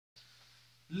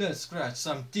Let's scratch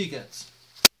some tickets.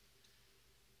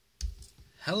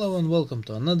 Hello and welcome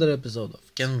to another episode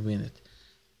of Can We Win It.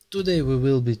 Today we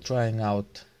will be trying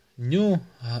out new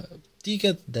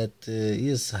ticket that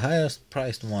is highest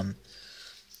priced one,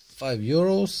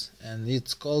 €5, and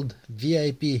it's called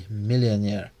VIP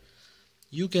Millionaire.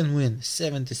 You can win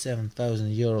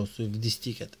 €77,000 with this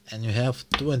ticket and you have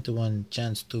 21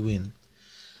 chance to win.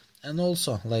 And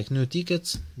also, like new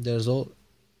tickets, there's all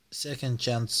second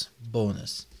chance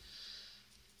bonus.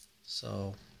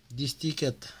 So this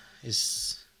ticket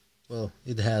is, well,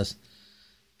 it has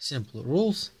simple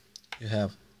rules. You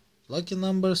have lucky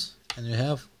numbers and you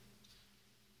have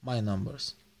my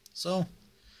numbers. So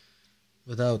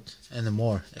without any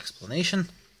more explanation,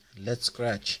 let's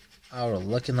scratch our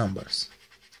lucky numbers.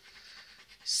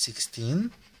 16,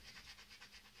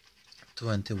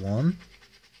 21,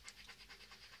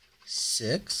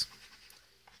 6,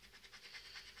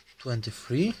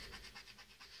 23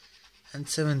 and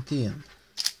 17.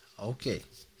 Okay,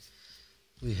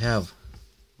 we have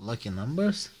lucky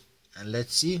numbers and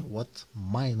let's see what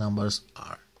my numbers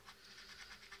are.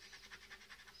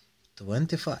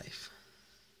 25,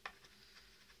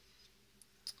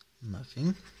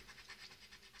 nothing.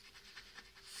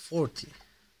 40,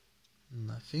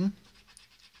 nothing.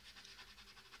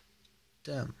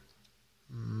 10,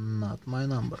 not my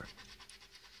number.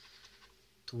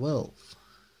 12,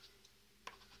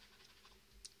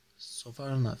 so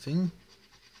far nothing.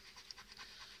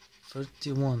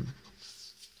 31,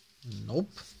 nope.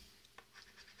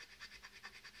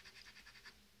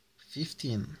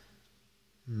 15,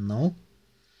 no.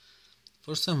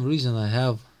 For some reason I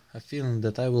have a feeling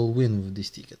that I will win with this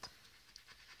ticket.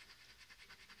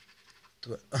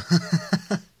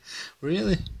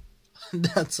 Really?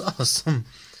 That's awesome.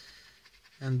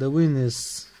 And the win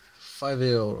is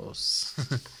 €5.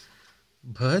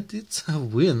 But it's a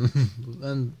win.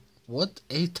 And what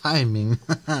a timing.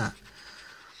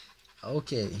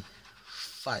 Okay,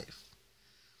 5.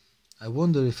 I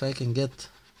wonder if I can get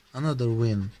another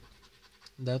win.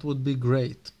 That would be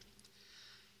great.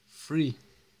 3,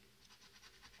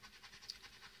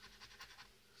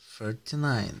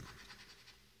 39,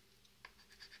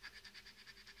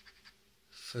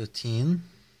 13,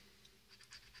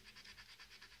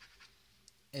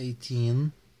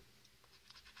 18,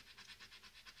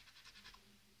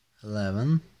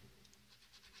 11,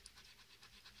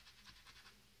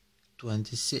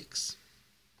 26,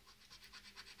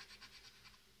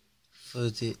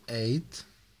 38,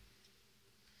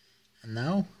 and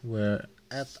now we're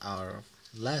at our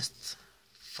last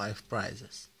 5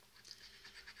 prizes.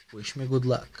 Wish me good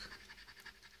luck.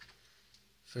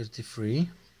 33,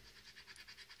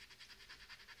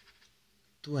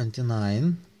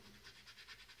 29,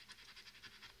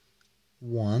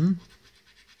 1,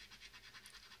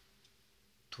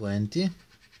 20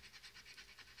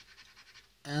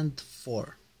 and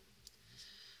 4.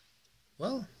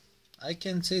 Well, I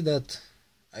can say that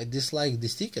I dislike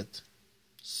this ticket.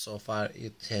 So far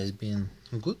it has been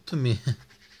good to me.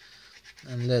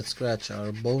 And let's scratch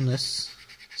our bonus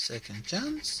second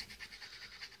chance.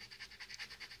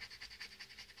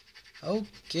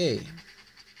 Okay.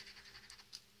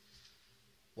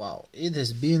 Wow, it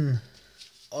has been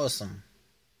awesome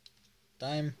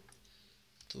time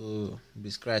to be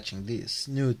scratching these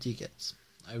new tickets.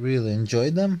 I really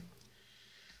enjoy them,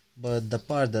 but the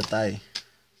part that I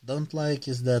don't like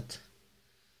is that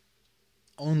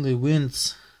only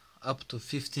wins up to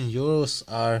 €15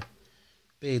 are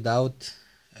paid out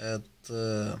at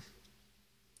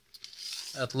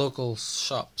local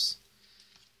shops.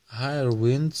 Higher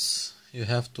wins you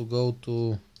have to go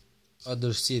to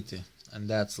other city, and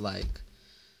that's like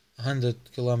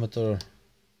 100-kilometer,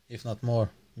 if not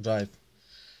more, drive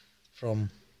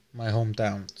from my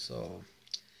hometown, so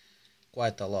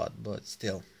quite a lot, but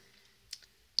still,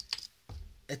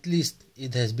 at least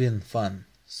it has been fun.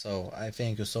 So I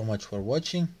thank you so much for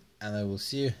watching, and I will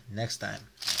see you next time.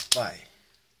 Bye.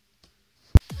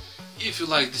 If you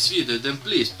like this video, then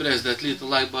please press that little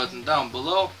like button down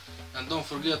below, and don't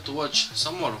forget to watch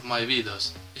some more of my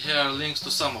videos. Here are links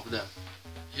to some of them.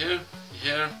 Here,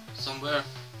 somewhere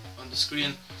on the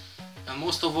screen. And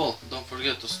most of all, don't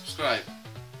forget to subscribe.